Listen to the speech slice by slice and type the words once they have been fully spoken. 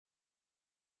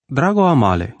Drago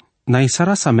amale, na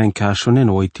isarasa menke ashonen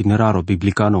o itineraro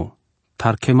biblicano,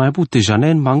 tar che mai bute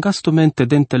janen mangastumente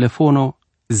den telefono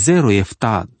 0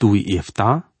 efta 2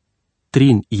 efta,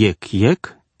 trin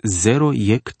yek 0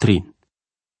 yek trin.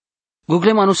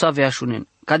 Google manu savea ashonen,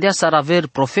 cadea saraver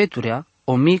profeturea,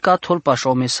 o Mica tolpașa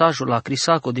o mesajul la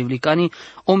crisaco divlicani,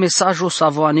 o mesajul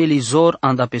savoaneli zor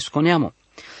anda pesconiamo.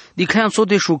 Dicleam so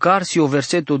de șucar si o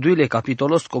verseto 2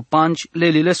 capitolosco 5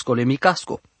 lelilesco le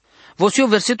micasco. Vosi o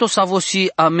verseto savosi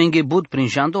a mengebut prin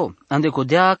jando, ande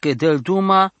codea che del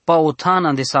duma paotan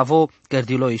ande savo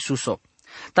cerdilo Isuso.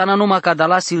 Tana numa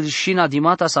cadalasil shina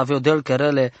dimata saveo del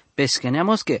kerele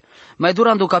pesceniamosche, mai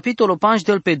durando capitolo 5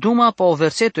 del pe duma pa o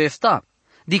verseto efta.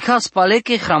 Dicas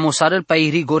paleke hramosarel pa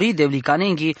irigori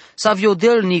devlicanenghi savio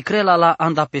del nicrela la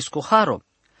anda pescoharo.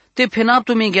 Te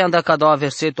penaptu minge anda cadoa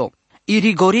verseto.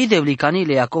 Irigori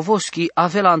devlicanile Iacovoschi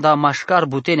avela anda mașcar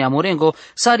butenia morengo,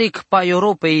 saric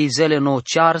paiorope zeleno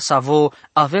cear savo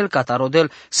avel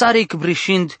catarodel, saric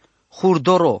brișind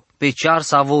hurdoro, pe cear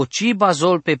savo ci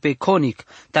bazol pe peconic,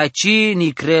 tai ci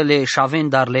nicrele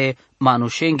șavendarle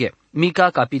manușenghe. Mica,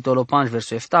 capitolul 5,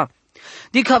 versul 7.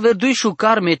 Dica verdui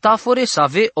șucar metafore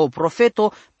save o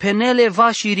profeto penele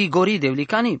va și rigori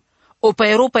devlicani. O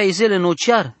paioropa zeleno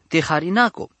cear te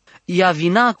harinaco,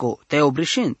 iavinaco te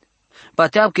obrișind.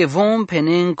 Bateab că vom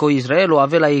penen co Israelo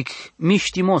avela ic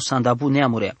miștimos andabu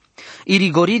neamurea.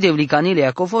 Irigori devlicanile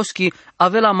Iacovoschi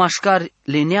avela mașcar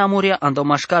le neamurea ando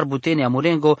mașcar butenia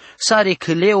murengo, sare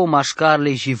cleo mașcar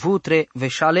le jivutre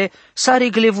veșale, sare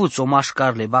glevuțo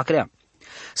mașcar le bacrea.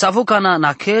 Savucana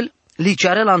nachel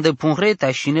licearela ande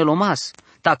punreta și nelomas,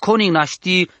 ta conic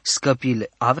naști scăpile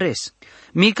avres.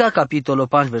 Mica, capitolul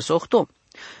 5, versul 8.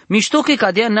 Mișto că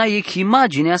cadea na ec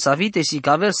imaginea să vite si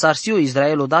caver sarsio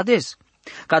Israelo dades.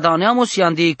 Cada neamos i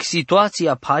andi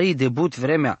situația pari debut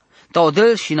vremea. Ta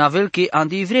odel și navel că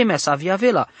andi vremea să avea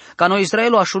vela. Ca no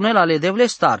Israelo așunela le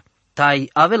devlestar. Tai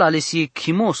avela le si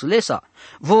chimos lesa.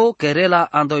 Vo querela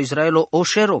ando Israelo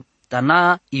oșero. Ta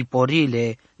na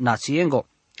iporile națiengo.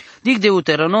 Dic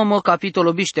Deuteronomo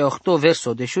capitolul 8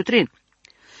 verso de șutrin.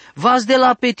 Vas de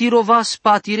la petirovas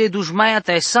patire dușmaia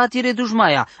tai satire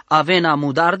dușmaia, avena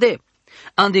mudarde.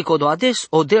 Andico doades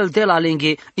odel de la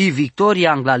lenghe i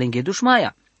victoria angla lenghe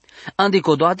dușmaia.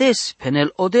 Andico doades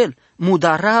penel odel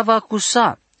mudarava cu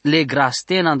sa, le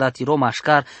grasten andatiro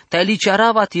mașcar, tai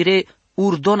licearava tire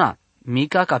urdona.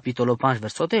 Mica, capitolul 5,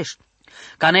 verso 10.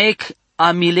 Caneec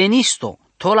a milenisto,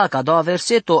 tola ca doua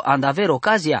verseto andaver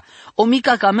ocazia, o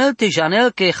mica camelte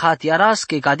janel che hatiaras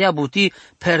che cadea buti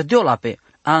perdeolape.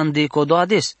 Ande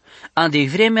codoades, ande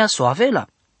vremea soavela.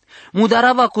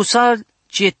 Mudarava cu sal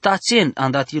cetațen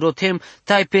andatirotem,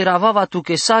 tai peravava tu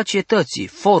che sal cetății,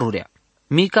 forurea.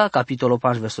 Mica, capitolul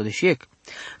 5, versul 10.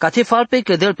 Ca te falpe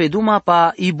că del pe duma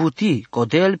pa ibuti,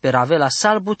 codel peravela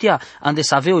sal butia, ande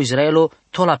saveo Israelo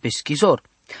tola peschizor.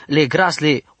 Le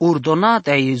grasle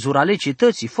urdonate ai zurale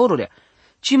cetății, forurea.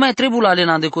 Ci mai trebula le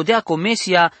nandecodea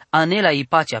comesia anela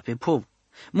ipacea pe pov.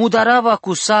 Mudarava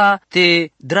cu sa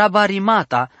te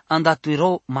drabarimata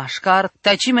andatiro mașcar,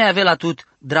 tai ci mai avea tut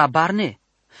drabarne.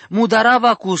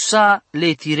 Mudarava cu sa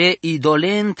le tire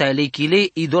idolen, tai le chile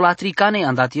idolatricane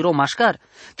andatiro mașcar,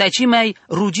 tai ci mai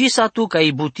rugisa tu ca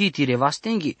i buti tire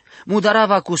vastenghi.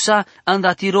 Mudarava cu sa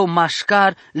andatiro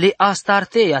mașcar le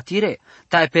astartea tire,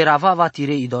 tai peravava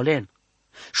tire idolen.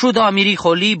 Șuda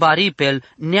miriholi baripel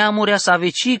neamurea sa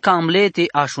veci camlete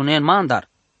așunen mandar.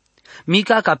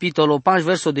 Mica, capitolul 5,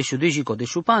 verso de șudijico de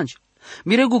șupanci.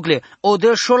 Mire Google, o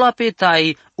del șola pe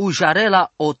tai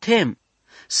ujarela o tem,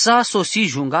 sa sosi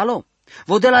jungalo.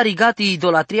 Vodela rigati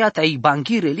idolatria tai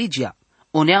banchi religia.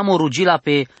 O neamo rugila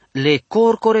pe le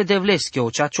corcore de vlesche o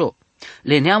ceacio.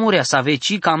 Le neamurea sa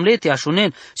veci camlete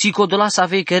așunen, si codola sa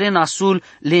ve keren asul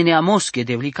le neamosche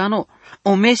de vlicano.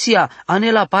 O mesia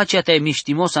anela pacea tai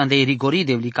miștimos ande rigori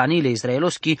de vlicanile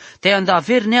israeloschi te anda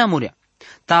ver neamurea.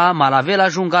 Ta malavela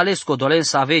jungalesco dolen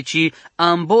sa veci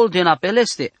ambol de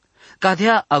napeleste.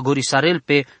 Cadea agorisarel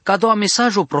pe ca doua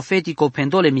mesajo profetico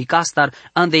pendole micastar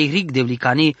ande irig de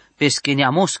vlicani peschenia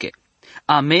mosche.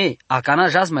 Ame, acana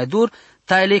jaz mai dur,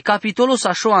 ta ele capitolos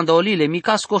așo andaolile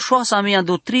micasco șoasa mea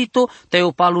dutrito te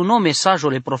o paluno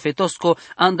mesajole profetosco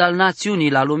andal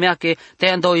națiunii la lumeache te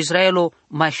andau Israelo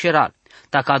mai șeral.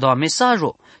 Ta ca doua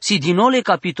mesajo, si dinole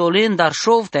capitolen dar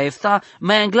șov te efta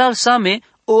mai anglal same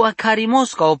o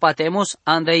acarimos ca o patemos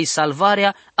andei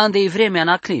salvarea andei vremea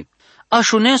naclim.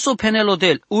 Așuneso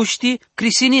penelodel, uști,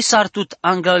 crisini sartut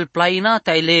angal plaina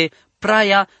taile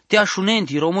praia te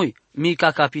așunenti romui.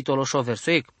 Mica, capitolul 8,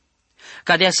 versul 1.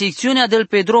 Cadea secțiunea del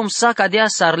pe drom sa cadea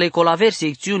sarle colaver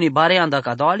secțiunii bareanda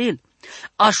ca doalil.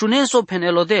 Așuneso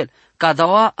penelodel,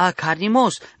 Cadaua a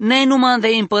carimos, ne numai de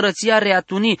împărăția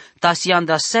reatuni, tasi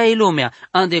anda sai lumea,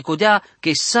 ande codea că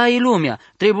sai lumea,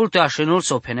 trebuie te așenul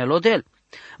so penelodel.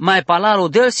 Mai palalo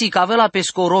del si cavela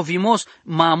pescorovimos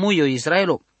mamuio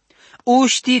Israelo.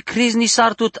 Uști crizni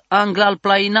sartut anglal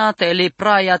plainate le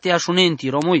praia te așunenti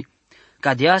romui.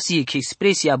 Cadea că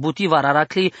expresia butiva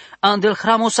raracli andel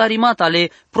hramos arimata le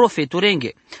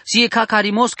profeturenghe. Sie ca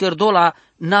carimos cărdola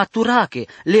naturache,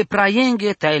 le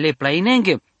praienghe te le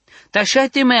plainenghe. Te așa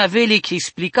te mai aveli că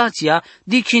explicația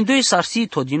dicindoi sarsi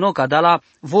todino cadala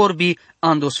vorbi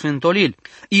ando sfântolil.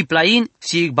 I plain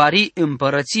si bari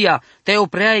împărăția, te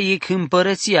oprea ic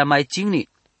împărăția mai țigni.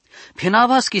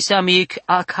 Penavas că seamic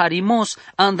a carimos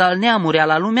andal neamurea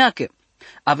la lumeache.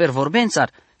 Aver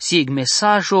vorbențar, sig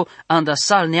mesajo anda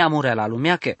sal neamurea la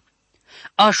lumeache.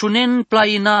 Așunen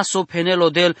plaina so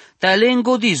penelodel te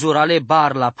lengo dizurale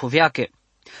bar la puveache.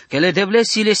 Că le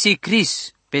devlesile si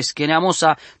cris, pesche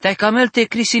neamosa, te camelte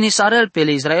crisini sarel pe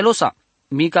le Israelosa.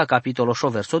 Mica capitolul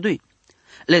 8 verso 2.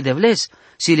 Le devles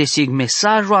si le sig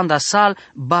mesajo anda sal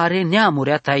bare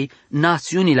neamurea tai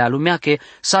națiunile a lumeache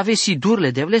să avesi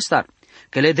durle devlestar.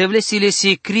 Că le devlesile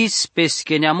si cris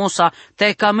pesche neamosa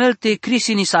te camelte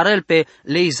crisini sarel pe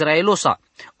le Israelosa.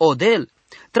 Odel,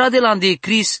 tradelande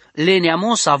cris le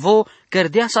neamosa vo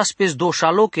cărdea sa spes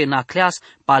doșaloche nacleas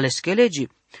paleskelegi.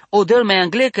 Odel mai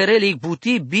angle cărelic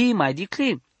buti bi mai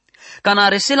dicli.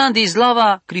 Canareselan de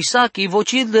izlava crisachi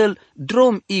vocidel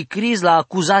drom i criz la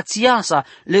acuzația sa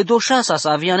le doșasa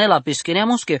sa vianela peskenea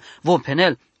mosche vom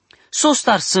penel.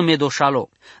 Sostar sâme doșalo,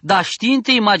 da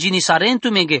știinte imagini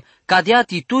sarentumenge ca de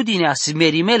atitudinea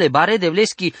smerimele bare de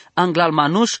vleschi anglal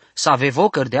manuș sa vevo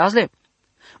cărdeazle.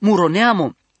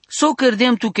 Muroneamo, so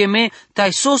cărdem tu cheme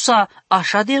tai sosa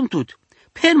așa dem tut.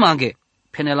 Penmange,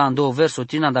 penelando verso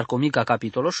tina dar comica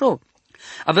capitolul 8.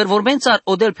 Aver vorbențar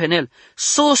odel penel,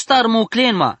 so star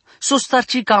muclenma, so star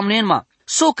cicamlenma,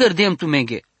 so cărdem tu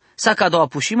menge. Sa ca doua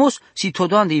pușimos, si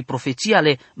todoande i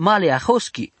profețiale male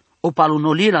ahoschi, o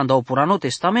palunolil anda o purano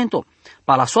testamento,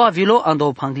 pala so avilo anda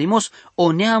o panglimos,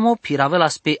 o neamo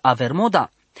piravelas pe avermoda.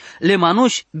 Le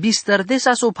manuși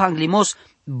bisterdesa so panglimos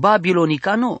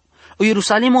babilonicano, o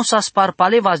Ierusalimos as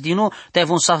parpalevas dino te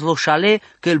von sas lo șale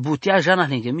că îl butea jana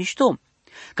lângă mișto.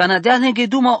 Canadea lângă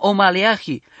duma o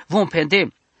maleahi vom pende,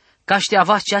 ca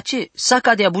știavas ceea ce, sa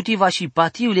cadea butiva și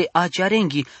patiule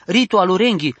aciarenghi,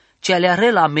 ritualurenghi, ce alea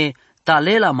rela me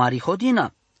talela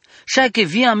marihodina. Și că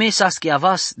via me sa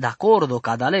schiavas d'accordo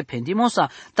cadale pendimosa,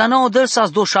 ta na odel sas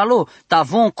doșalo, ta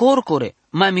von corcore,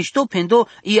 mai mișto pendo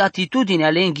i atitudinea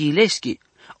lenghi ileschi.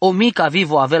 O mica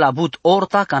vivo avea but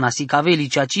orta ca nasicaveli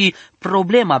ceaci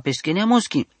problema peskenea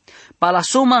moschi. Pala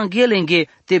soma angelenghe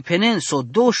te penen so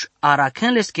doș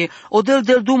arakenleske odel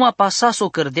del duma pasa so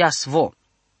cărdea svo.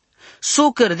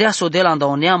 So cărdea so del anda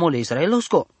o neamole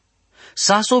israelosco.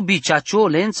 Sa so bicacio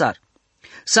lențar.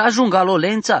 Sa ajungalo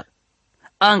lențar.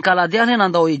 Ancaladealen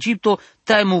anda o Egipto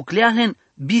tai muclealen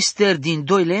bister din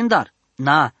doi lendar.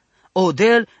 Na,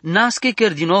 odel nasche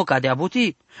cărdino ca de-a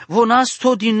buti. Vonas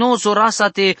to din nou zorasa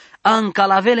te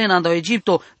ancalavelen anda o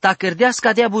Egipto ta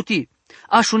cărdeasca de-a buti.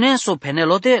 Așunenso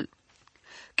penelodel.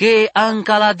 Che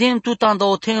ancaladem tut anda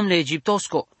o temle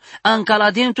egiptosco.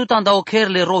 Ancaladem tut anda o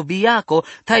kerle robiaco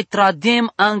tai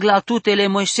tradem anglatutele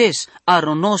Moises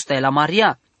aronosta la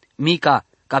Maria. Mica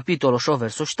capitolul 8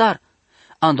 verso star.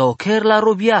 Anda o kerla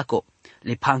robiaco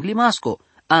le panglimasco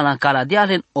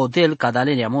ancaladialen odel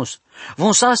cadaleniamos.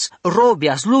 Vonsas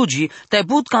robias lugi tai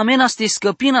but camenas te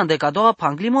scăpina de cadoa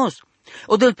panglimos.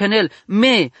 Odel penel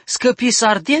me scăpi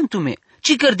sardentume.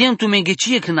 Ci cărdem tu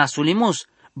mengecie knasulimos,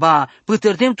 ba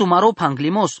pătărdem tu maro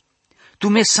panglimos. Tu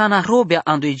me sana robia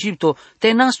ando Egipto,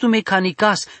 te nas tu me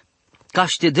canicas, ca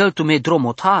ște del tu me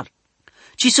dromotar.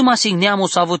 Ci să mă asigneamo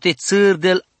să avote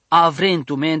țârdel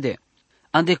avrentu mende.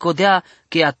 Ande codea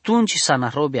că atunci sana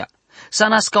robia.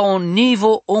 Sanas ca un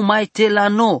nivo o mai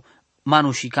telano,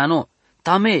 manușicano.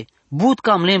 Tame, but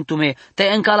cam lem tu me, te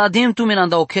încaladem tu me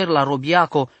nanda ocher la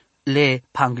robiaco, le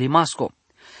panglimasco.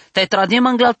 Te tradem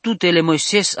anglatutele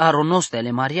Moises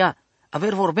aronostele Maria.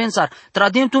 Aver vorbențar,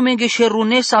 tradem tu menge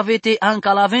șerunes avete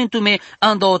ancalaventume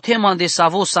anda o tema de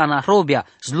savo sana robia,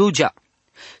 slugea.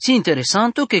 Si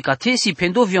interesanto che catesi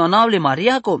pendo vionavle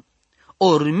Mariaco,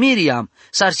 or Miriam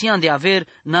sarsian de aver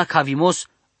na cavimos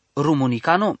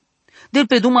rumunicano. Del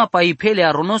pe duma paipele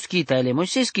aronoschi taele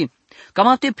Moiseschi,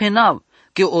 camate penav,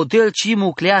 che odel ci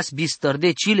mucleas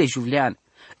bistărde cile juvlean.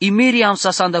 I Miriam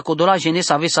sa sanda codola genes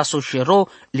avesa so șero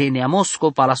le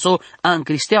neamosco palaso an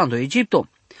cristiando Egipto.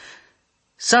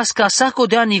 Sa scasaco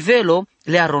de a nivelo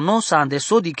le aronosa ande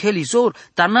sodi kelizor,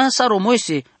 tanasa ro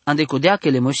Moise ande codea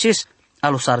che le Moises a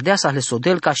los ardeasa le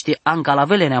sodel ca ște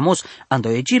ancalavele neamos ando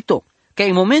Egipto. Că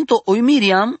în momentul oi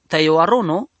Miriam, ta eu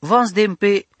Arono, vans de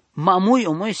pe mamui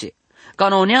o Moise. Ca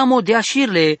no neamo de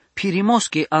așirle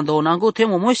pirimosche ando onango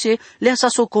temo Moise, le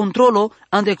so controlo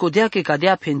ande codea che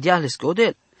cadea pendiales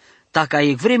codel. Ta ca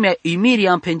e vremea oi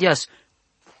Miriam pendias,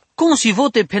 cum si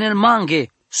vote penel mange,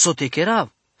 sote cherav.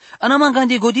 Ana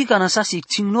mangande godica na sasi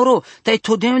țignoro, tai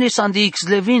todemle sande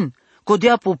xlevin,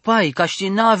 codea popai, ca ști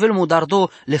na avel mudardo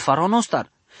le faraonostar.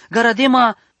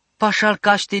 Garadema pașal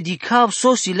caște dicav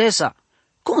sosilesa,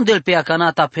 condel pe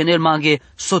acanata penel mange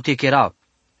sote cherav.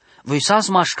 Voi sas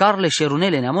mașcarle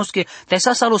șerunele neamosche, tai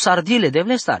sas alos ardile de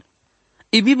vlestar.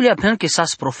 E Biblia penel che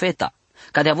sas profeta,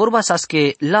 ca de vorba sas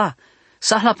che la,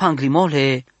 sas la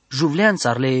pangrimole,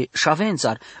 juvleanțar le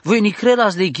șavențar, voi ni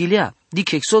crelas de ghilea,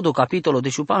 dic Exodo capitolo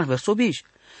 15 verso 20.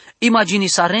 Imagini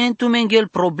sarentu mengel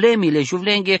problemile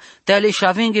juvlenge, te ale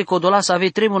șavenge codolas ave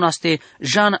tremunaste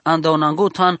jan anda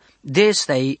onangotan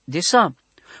destai desa.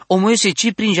 O Moise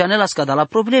ci prin janelas cada la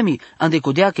problemi, ande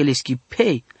codea che le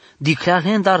schipei, dic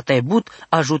lealendar te but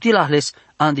ajutilahles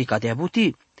ande cadea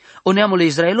buti. O neamule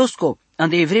Israelosco,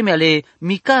 ande e vremea le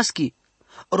Micaschi,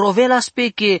 rovelas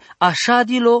pe che așa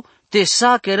dilo te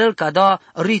sa kerel cada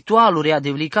ritualuri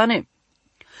adevlicane.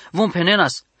 Vom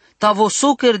penenas, ta vo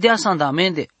soker deas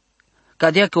andamende,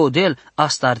 cadea că odel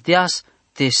astarteas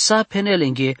te sa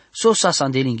penelenghe so sa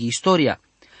sandelinghi istoria.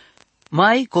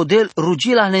 Mai codel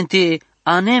rugila lente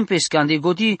anempes că ande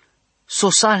godi so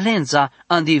sa lenza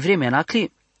ande vremea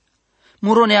nacli.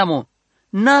 Muroneamo,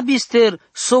 nabister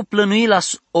so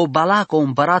plănuilas o balaco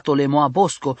împăratole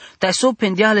Moabosco, tai so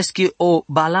pendiales că o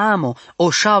balamo o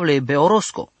șavle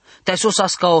beorosco, tai so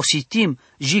sasca o sitim,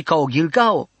 jica o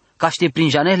gilgao, ca ște prin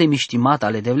janele miștimata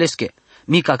ale devlesche.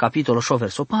 Mica capitolo 6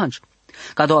 verso 5.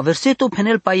 Ca do verseto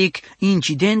penel paic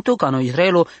incidento ca no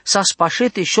Israelo sa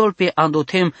spașete șolpe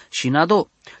andotem și nado.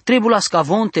 Trebulas ca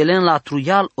von telen la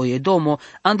truial o Edomo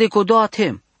ande codo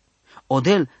atem.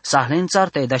 Odel sahlențar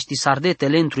te daști sarde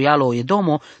telen truial o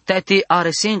Edomo te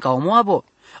aresen ca o Moabo.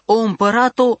 O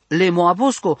împărato le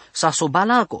Moabosco sa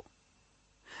sobalaco.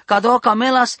 Ca do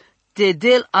camelas te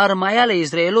del armaiale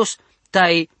Israelos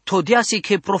tai todiasi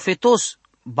che profetos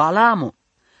Balamo.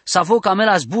 Sa vo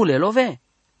camelas bule love.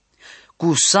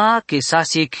 Cusa che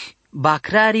sasic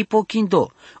bacrari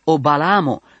pochindo, o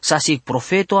Balamo sasic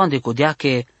profeto ande codea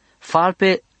che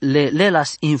falpe le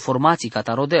lelas informații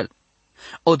catarodel.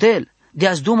 Odel,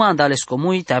 deas duma andales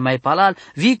comui, tai mai palal,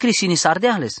 vi crisini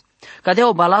sardeales. Cadea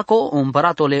o Balaco, o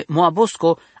împăratole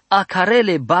Moabosco, a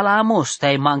carele Balamos,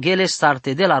 tai manghele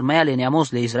starte de la armaiale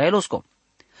neamos le Israelosco.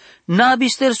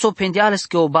 Nabister so pendiales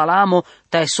che o Balamo,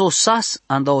 tai so sas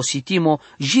anda o sitimo,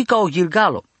 jica o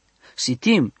Gilgalo.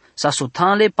 Sitim, sa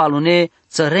sotanle palune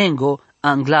țărengo,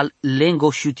 anglal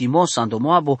lengo șutimos ando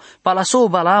Moabo, palaso o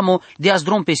Balamo de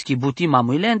azdrom peschi buti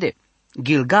mamuilende.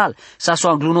 Gilgal, sa so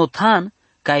anglunotan,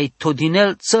 ca-i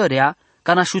todinel țărea,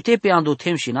 ca nașute pe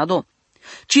andotem și nado.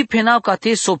 Ci penau ca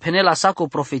te so penela saco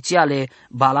profețiale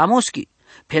Balamoschi,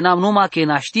 penau numai că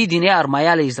naști din ea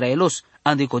armaiale Israelos,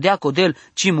 ande codea codel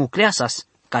ci mucleasas,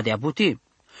 ca de abuti.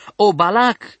 O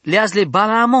Balac leazle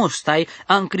Balamos, tai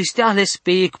an cristeales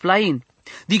pe ec plain.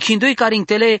 Dichindoi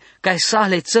carintele ca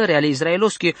sahle țări ale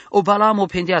Israeloschi, o Balamo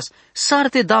pendeas,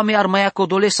 sarte dame armaia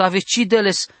codole să ave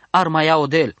cideles armaia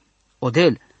odel.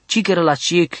 Odel, cicheră la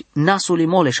ciec nasuli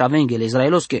mole și avenghele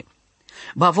Israeloschi.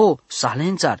 Bavo,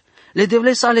 salențar, le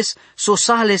devle sales so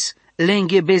sales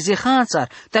lenghe bezehanțar,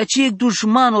 ta ciec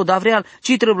dușmano davreal,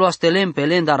 ci trebuie să telem pe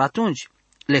lendar atunci.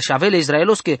 Le șavele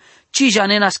Israeloschi, ci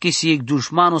janenas că siec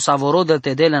dușmano savorodel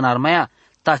te del în armaia,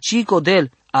 ta cic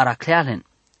odel araclealen.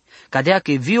 Cadea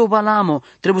că vio Balamo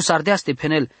trebuie să ardeaste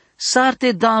penel,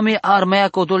 sarte dame armaia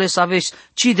codole să aveți,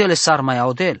 ci dele sarmaia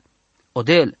odel.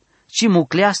 Odel, ci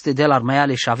mucleaste de la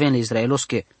armaiale și avenle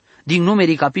Israelosche, din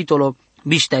numerii capitolo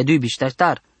biștai dui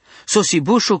biștaitar. So si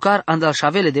bușucar andal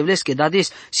șavele de vlesche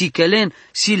dades, si chelen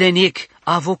si leniec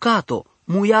avocato,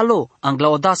 muialo,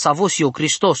 anglaodat savosio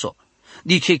Cristoso.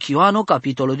 Dice Chioano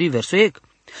capitolo 2 verso ec.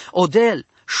 Odel,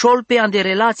 șolpe ande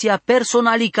relația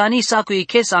personali canisa cu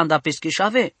echesa anda pesche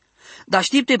șave. Dar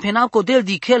știpte penal codel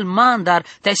dichel mandar,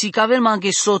 te si cavel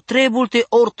manche so trebulte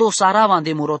orto saravan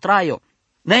de murotraio.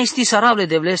 Naisti sarable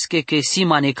de vlesche che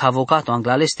simane ca avocato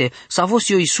anglaleste sa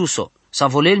vosio Isuso, sa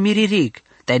volel miririg,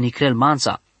 te nicrel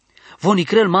manța. Vo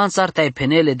nicrel manța ar tai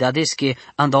penele de adesche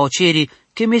anda oceri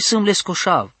che me sâm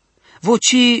lescoșav.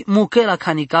 Voci muchela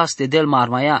canicaste del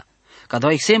marmaia. Ca do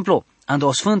exemplu, anda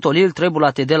o sfântolil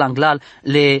trebulate del anglal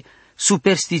le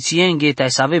superstițienghe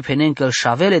tai să ave penencă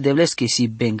șavele de vlesche si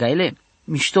bengaile.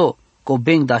 Mișto, co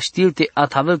beng da stilte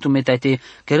at havel tu metate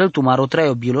kerel tu marotrai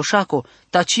o biloșaco,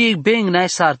 ta ci beng nai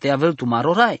sarte havel tu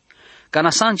marorai, ca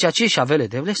nasan ceea ce șavele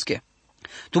de vlesche.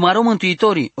 Tumaro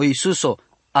mântuitorii, o Iisuso,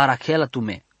 arakhela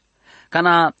tume.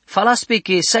 Kana falaspe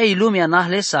ke sai lumea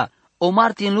nahlesa, o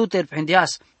Martin Luther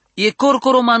pendias, e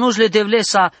corcoro manujle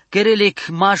devlesa kerelek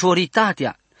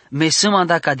majoritatea, me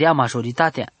sămanda cadea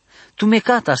majoritatea. Tume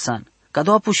catarsan, ca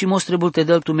doa pușimos trebulte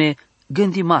del tume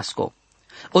gândi masco.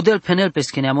 O del penel pe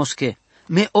scheneamosche,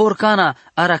 me orcana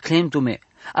araclem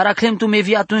tume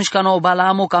vi atunci ca na o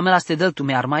balamo camelaste del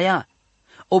tume armaia.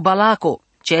 O balaco,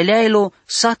 ce leailo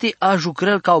sate a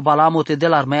jucrel ca o balamo te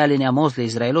del armaia le neamosle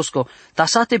Israelosco, ta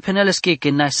sate penelesche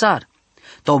che naisar.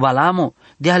 Ta o balamo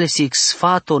de alesic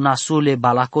sfato nasule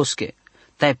balacosche.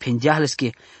 Ta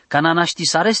pendiahlesche, ca na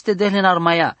naștisareste delen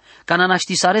armaia, ca na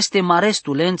naștisareste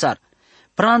marestu lențar,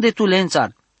 prande tu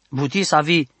lențar, butis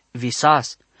avi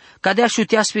visas, ca de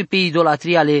așuteas pe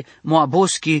idolatria ale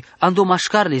moaboschi ando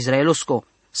mașcarle Israelosco,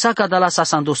 sa ca dala sa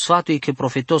sando sfatui che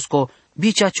profetosco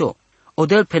biceacio, o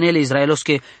del penele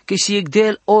Israelosche che si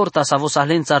egdel orta sa vos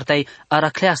lențar tai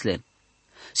aracleaslen.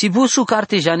 Si busu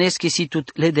carte janesche si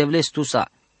tut le devles tusa.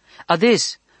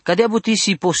 Ades, ca de abuti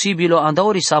si posibilo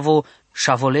andaori savo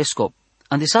șavolesco.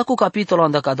 Andesacu capitolo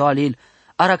anda cadoalil,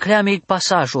 araclea mic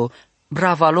pasajo,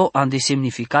 bravalo ande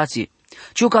semnificații.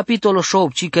 Ciu capitolo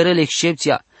șou, ci cărele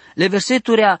excepția. Le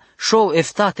verseturea șou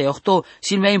eftate, ohto,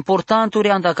 sil mai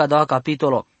importanturea anda cadoa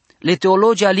capitolo. Le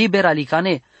teologia libera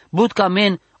licane, but ca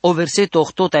men o verseto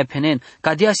ohto tai penen,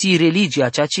 ca dea si religia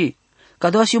ceaci. Ca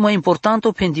doa si mai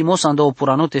importanto pendimos anda o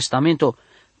purano testamento,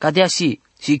 ca dea si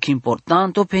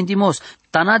importanto pendimos,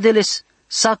 tanadeles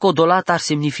saco dolatar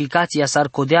semnificația s-ar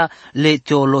codea le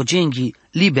teologenghi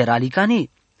liberalicani.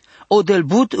 O del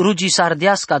but rugi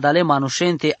sardeasca dale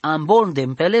manușente ambol de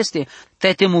împeleste,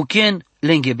 te temuchen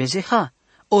lenghe bezeha.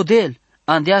 O del,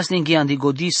 andeas lenghe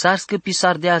andigodi sar scăpi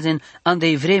sardeazen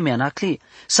andei vremea nacli,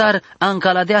 sar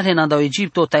ancaladealen andau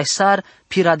Egipto, tai sar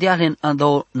piradealen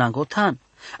andau nangotan.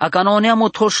 Acano neamo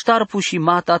tolștar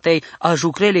pușimata tei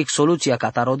ajucrelec soluția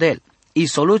catarodel. I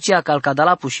soluția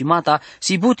calcadala pușimata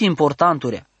si but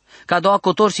importanturea. Ca doa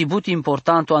cotor si but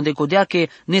importanto ande codea che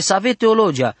ne save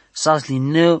teologia sas li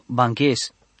ne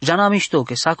banches. Jana mișto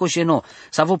che saco jeno,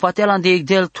 sa vo pateala ande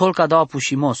egdel tol ca doa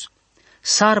pușimos.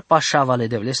 Sar pașavale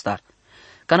devlestar.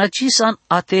 Cana cisan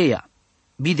ateia,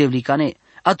 bidevlicane,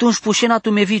 atunci pușena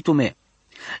tu me vitume.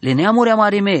 Le neamurea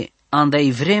marime,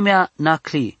 andai vremea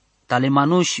nacli, tale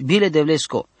manuș bile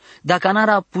devlesco, dacă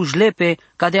nara pușlepe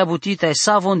ca de abutita e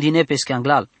savon din epesche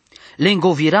anglal.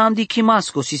 Lengoviram di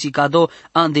chimasco si cado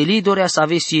andelidorea să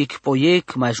avesic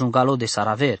poiec mai jungalo de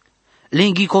saraver.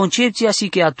 Lenghi concepția si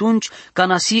che atunci ca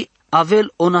nasi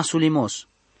avel o nasulimos.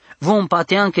 Vom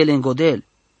patean che lengodel.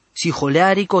 Si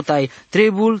holearico tai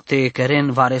trebul te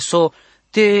keren vareso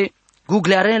te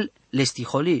guglearel le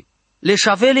stiholi. Le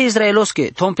șavele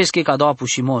izraelosche tompesche ca doa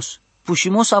pușimos.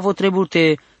 Pușimos avo trebul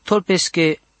te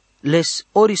tolpesche les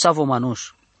ori savo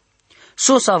manuș.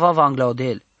 Sos avava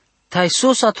anglaodel. Tai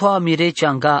sosa toa mirece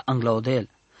anga anglaodel.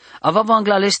 Avava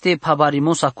anglaleste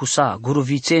pabarimos acusa, guru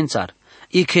vicențar,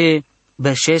 iche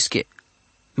berșesche.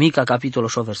 Mica capitolo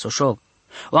 8 verso 8.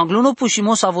 O anglono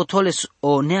pușimos avotoles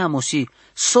o neamosi,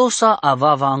 sosa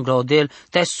avava anglaodel,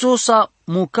 tai sosa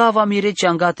mucava mirece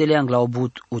angatele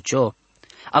anglaobut ucio.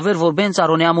 Aver vorbența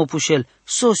roneamo pușel,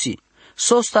 sosi,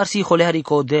 sos tarsi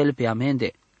holearico odel pe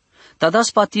amende.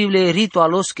 Tadas pativle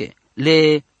ritualosche,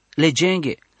 le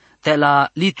legenghe, te la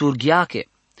liturgiache,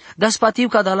 das pativ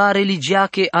ca da la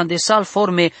religiache andesal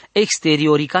forme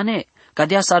exterioricane, ca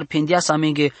dea s-ar pendea să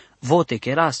amenghe vote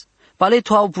keras.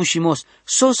 Paleto au pușimos,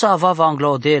 sosa avava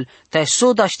anglaodel, te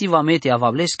soda știva mete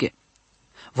avablesche.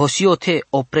 Vosio te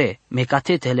opre,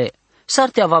 mecatetele, s-ar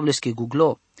te avablesche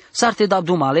guglo, s-ar te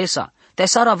dabdum alesa, te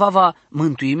s-ar avava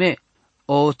mântuime.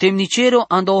 O temnicero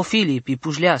andaofili pi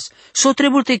pușleas, so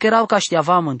trebul te kerau ca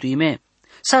știava mântuime.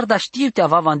 S-ar da știu te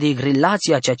avava de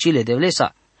relația cea cile de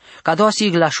vlesa. Ca doa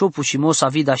sig la șo pușimos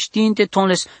avida știnte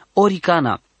tonles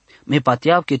oricana. Me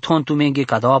pateav che ton tu menge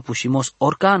ca doa pușimos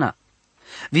orcana.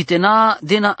 Vitena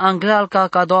dena anglealca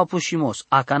ca doa pușimos,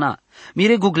 acana.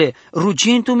 Mire gugle,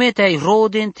 rugintume te-ai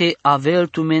roden te avel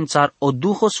tu mențar o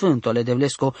duho sfântole de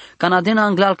vlesco, cana dena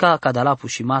anglealca ca da la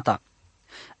pușimata.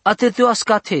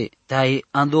 Ateteoascate te-ai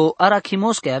ando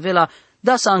arachimos că avela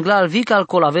das anglal vical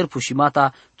colaver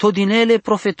pușimata, todinele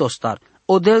profetostar,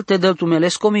 odel te del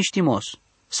tumelesco miștimos,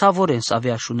 savoren să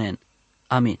avea șunen.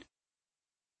 Amin.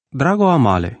 Drago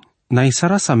amale, na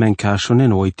isarasa menca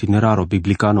șunen o itineraro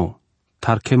biblicano,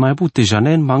 tar che mai bute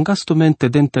janen mangastumente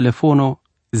den telefono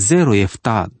 0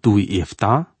 efta 2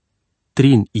 efta,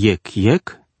 3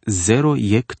 iec 0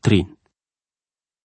 iec 3.